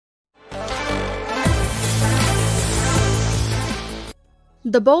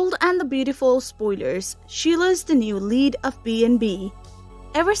The Bold and the Beautiful spoilers. Sheila is the new lead of B&B.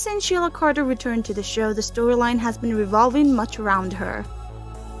 Ever since Sheila Carter returned to the show, the storyline has been revolving much around her.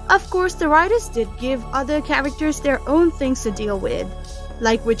 Of course, the writers did give other characters their own things to deal with,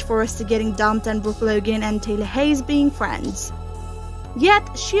 like Rich Forrester getting dumped and Brooke Logan and Taylor Hayes being friends.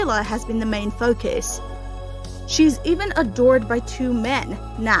 Yet, Sheila has been the main focus. She's even adored by two men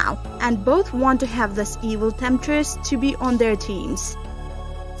now, and both want to have this evil temptress to be on their teams.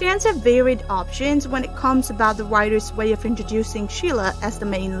 Fans have varied options when it comes about the writer's way of introducing Sheila as the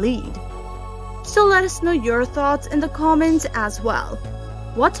main lead. So let us know your thoughts in the comments as well.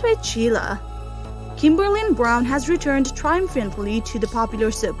 What's with Sheila? Kimberly Brown has returned triumphantly to the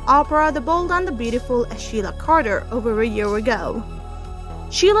popular soap opera The Bold and the Beautiful as Sheila Carter over a year ago.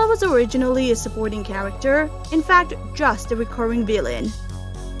 Sheila was originally a supporting character, in fact just a recurring villain.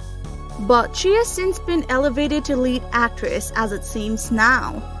 But she has since been elevated to lead actress as it seems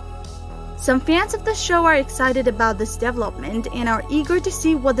now. Some fans of the show are excited about this development and are eager to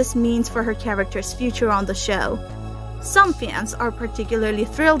see what this means for her character's future on the show. Some fans are particularly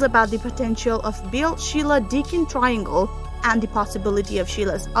thrilled about the potential of Bill-Sheila Deacon triangle and the possibility of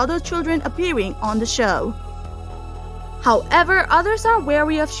Sheila's other children appearing on the show. However, others are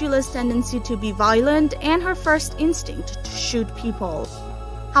wary of Sheila's tendency to be violent and her first instinct to shoot people.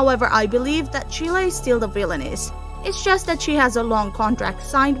 However, I believe that Sheila is still the villainess. It's just that she has a long contract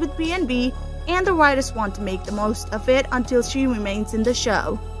signed with B&B and the writers want to make the most of it until she remains in the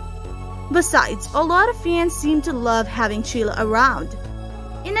show. Besides, a lot of fans seem to love having Sheila around.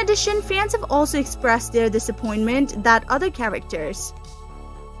 In addition, fans have also expressed their disappointment that other characters,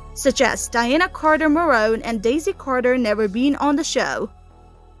 such as Diana Carter-Morone and Daisy Carter, never been on the show.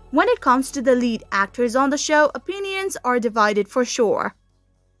 When it comes to the lead actors on the show, opinions are divided for sure.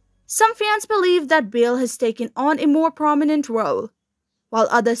 Some fans believe that Bill has taken on a more prominent role, while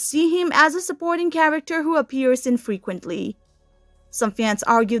others see him as a supporting character who appears infrequently. Some fans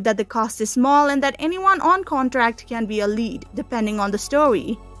argue that the cast is small and that anyone on contract can be a lead, depending on the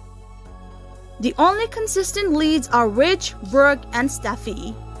story. The only consistent leads are Rich, Brooke, and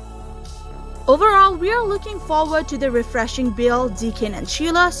Steffi. Overall, we are looking forward to the refreshing Bill, Deacon, and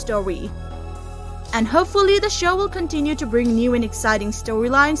Sheila story. And hopefully the show will continue to bring new and exciting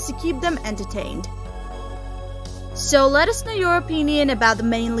storylines to keep them entertained. So let us know your opinion about the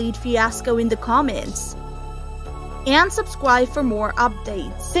main lead fiasco in the comments. And subscribe for more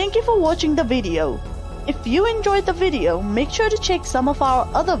updates. Thank you for watching the video. If you enjoyed the video, make sure to check some of our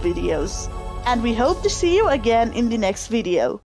other videos. And we hope to see you again in the next video.